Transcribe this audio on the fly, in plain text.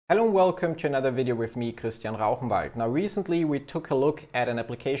Hello and welcome to another video with me, Christian Rauchenwald. Now recently we took a look at an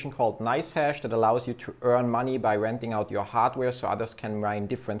application called NiceHash that allows you to earn money by renting out your hardware so others can mine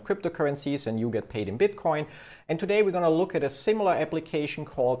different cryptocurrencies and you get paid in Bitcoin. And today we're going to look at a similar application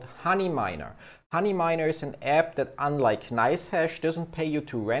called HoneyMiner. HoneyMiner is an app that, unlike NiceHash, doesn't pay you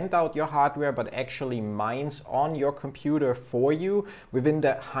to rent out your hardware but actually mines on your computer for you within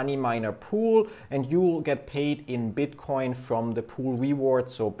the HoneyMiner pool, and you'll get paid in Bitcoin from the pool reward,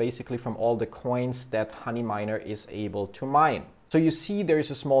 so basically from all the coins that HoneyMiner is able to mine. So you see there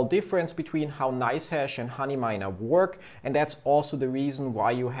is a small difference between how NiceHash and HoneyMiner work, and that's also the reason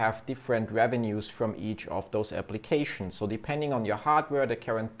why you have different revenues from each of those applications. So depending on your hardware, the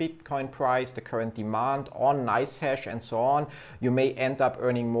current Bitcoin price, the current demand on NiceHash and so on, you may end up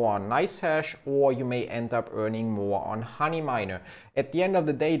earning more on NiceHash or you may end up earning more on HoneyMiner. At the end of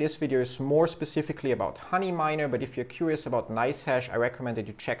the day, this video is more specifically about HoneyMiner, but if you're curious about NiceHash, I recommend that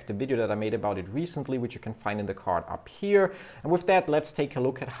you check the video that I made about it recently, which you can find in the card up here. And with that, let's take a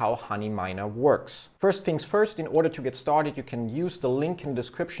look at how HoneyMiner works. First things first, in order to get started, you can use the link in the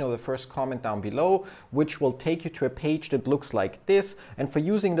description of the first comment down below, which will take you to a page that looks like this. And for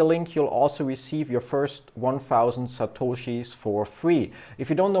using the link, you'll also receive your first 1000 Satoshis for free. If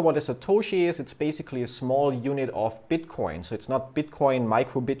you don't know what a Satoshi is, it's basically a small unit of Bitcoin. So it's not Bitcoin,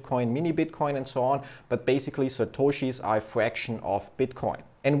 micro Bitcoin, mini Bitcoin and so on, but basically Satoshis are a fraction of Bitcoin.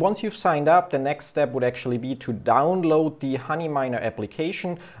 And once you've signed up, the next step would actually be to download the HoneyMiner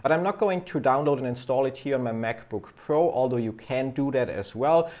application, but I'm not going to download and install it here on my MacBook Pro, although you can do that as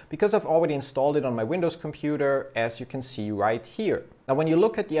well, because I've already installed it on my Windows computer, as you can see right here. Now, when you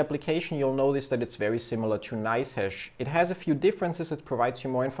look at the application, you'll notice that it's very similar to NiceHash. It has a few differences. It provides you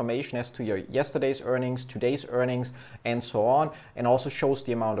more information as to your yesterday's earnings, today's earnings, and so on, and also shows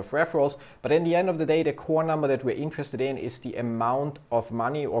the amount of referrals. But in the end of the day, the core number that we're interested in is the amount of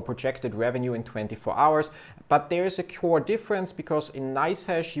money or projected revenue in 24 hours. But there is a core difference, because in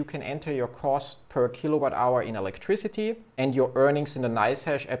NiceHash, you can enter your cost per kilowatt hour in electricity, and your earnings in the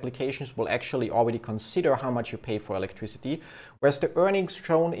NiceHash applications will actually already consider how much you pay for electricity, whereas the earnings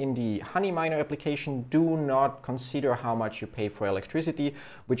shown in the HoneyMiner application do not consider how much you pay for electricity,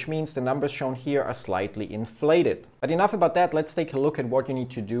 which means the numbers shown here are slightly inflated. But enough about that, let's take a look at what you need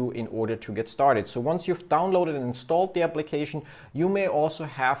to do in order to get started. So once you've downloaded and installed the application, you may also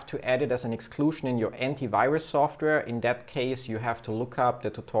have to add it as an exclusion in your antivirus software. In that case, you have to look up the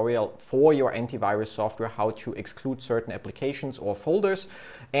tutorial for your antivirus software, how to exclude certain applications or folders.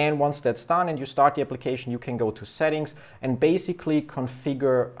 And once that's done and you start the application, you can go to settings and basically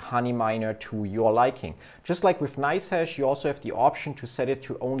configure HoneyMiner to your liking. Just like with NiceHash, you also have the option to set it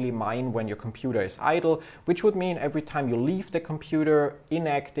to only mine when your computer is idle, which would mean every time you leave the computer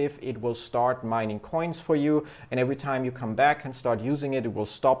inactive, it will start mining coins for you. And every time you come back and start using it, it will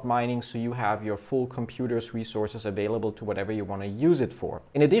stop mining, so you have your full computer's resources available to whatever you want to use it for.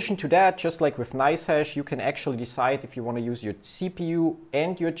 In addition to that, just like with NiceHash, you can actually decide if you want to use your CPU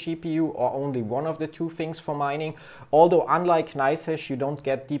and your GPU or only one of the two things for mining. Although unlike NiceHash, you don't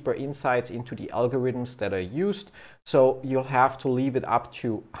get deeper insights into the algorithms that are used, so you'll have to leave it up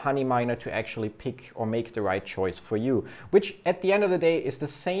to HoneyMiner to actually pick or make the right choice for you, which at the end of the day is the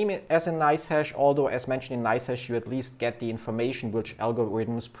same as in NiceHash, although as mentioned in NiceHash, you at least get the information which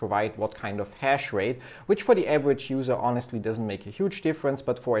algorithms provide what kind of hash rate, which for the average user honestly doesn't make a huge difference,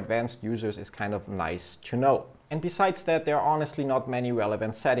 but for advanced users is kind of nice to know. And besides that, there are honestly not many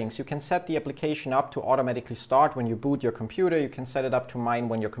relevant settings. You can set the application up to automatically start when you boot your computer. You can set it up to mine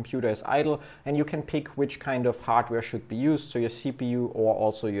when your computer is idle, and you can pick which kind of hardware should be used, so your CPU or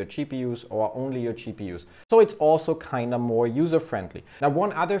also your GPUs or only your GPUs. So it's also kind of more user-friendly. Now,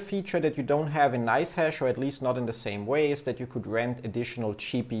 one other feature that you don't have in NiceHash, or at least not in the same way, is that you could rent additional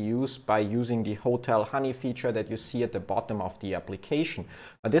GPUs by using the Hotel Honey feature that you see at the bottom of the application.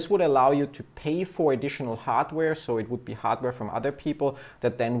 Now, this would allow you to pay for additional hardware, so it would be hardware from other people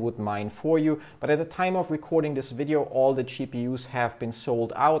that then would mine for you. But at the time of recording this video, all the GPUs have been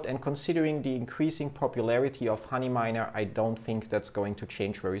sold out, and considering the increasing popularity of HoneyMiner, I don't think that's going to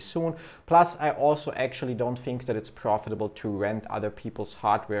change very soon. Plus, I also actually don't think that it's profitable to rent other people's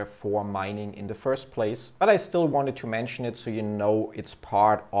hardware for mining in the first place. But I still wanted to mention it so you know it's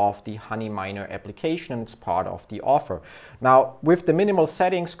part of the HoneyMiner application and it's part of the offer. Now, with the minimal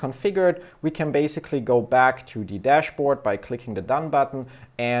settings configured, we can basically go back to the dashboard by clicking the Done button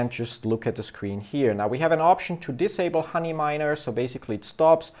and just look at the screen here. Now we have an option to disable HoneyMiner, so basically it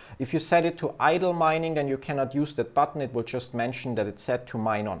stops. If you set it to idle mining, then you cannot use that button. It will just mention that it's set to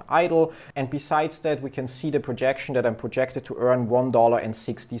mine on idle. And besides that, we can see the projection that I'm projected to earn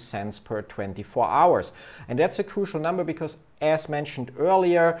 $1.60 per 24 hours. And that's a crucial number because, as mentioned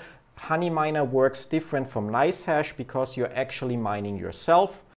earlier, HoneyMiner works different from NiceHash because you're actually mining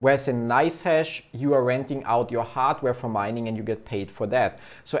yourself. Whereas in NiceHash, you are renting out your hardware for mining and you get paid for that.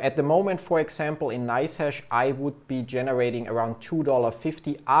 So at the moment, for example, in NiceHash, I would be generating around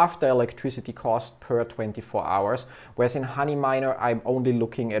 $2.50 after electricity cost per 24 hours. Whereas in HoneyMiner, I'm only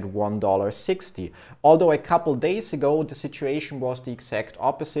looking at $1.60. Although a couple days ago, the situation was the exact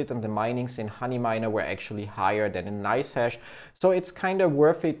opposite and the minings in HoneyMiner were actually higher than in NiceHash. So it's kind of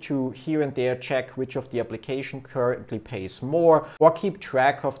worth it to here and there check which of the application currently pays more, or keep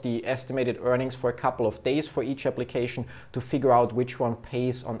track of the estimated earnings for a couple of days for each application to figure out which one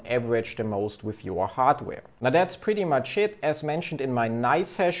pays on average the most with your hardware. Now that's pretty much it. As mentioned in my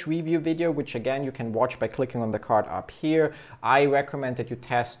NiceHash review video, which again you can watch by clicking on the card up here, I recommend that you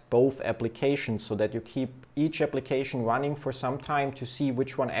test both applications so that you keep each application running for some time to see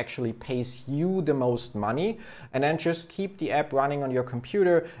which one actually pays you the most money, and then just keep the app running on your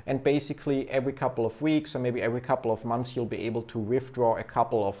computer, and basically every couple of weeks or maybe every couple of months you'll be able to withdraw a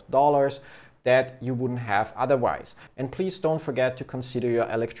couple of dollars that you wouldn't have otherwise. And please don't forget to consider your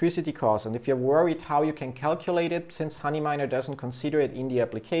electricity costs. And if you're worried how you can calculate it, since HoneyMiner doesn't consider it in the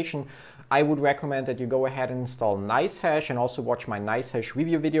application, I would recommend that you go ahead and install NiceHash and also watch my NiceHash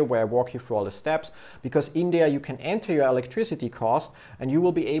review video where I walk you through all the steps, because in there you can enter your electricity cost and you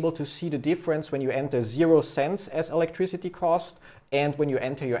will be able to see the difference when you enter 0 cents as electricity cost and when you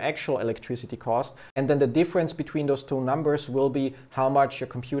enter your actual electricity cost. And then the difference between those two numbers will be how much your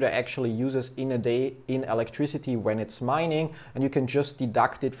computer actually uses in a day in electricity when it's mining, and you can just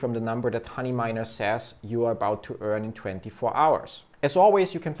deduct it from the number that HoneyMiner says you are about to earn in 24 hours. As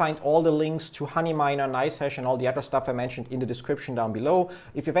always, you can find all the links to HoneyMiner, NiceHash, and all the other stuff I mentioned in the description down below.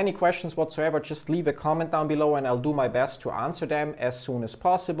 If you have any questions whatsoever, just leave a comment down below and I'll do my best to answer them as soon as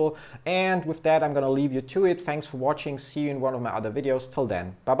possible. And with that, I'm going to leave you to it. Thanks for watching. See you in one of my other videos. Till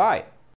then, bye-bye.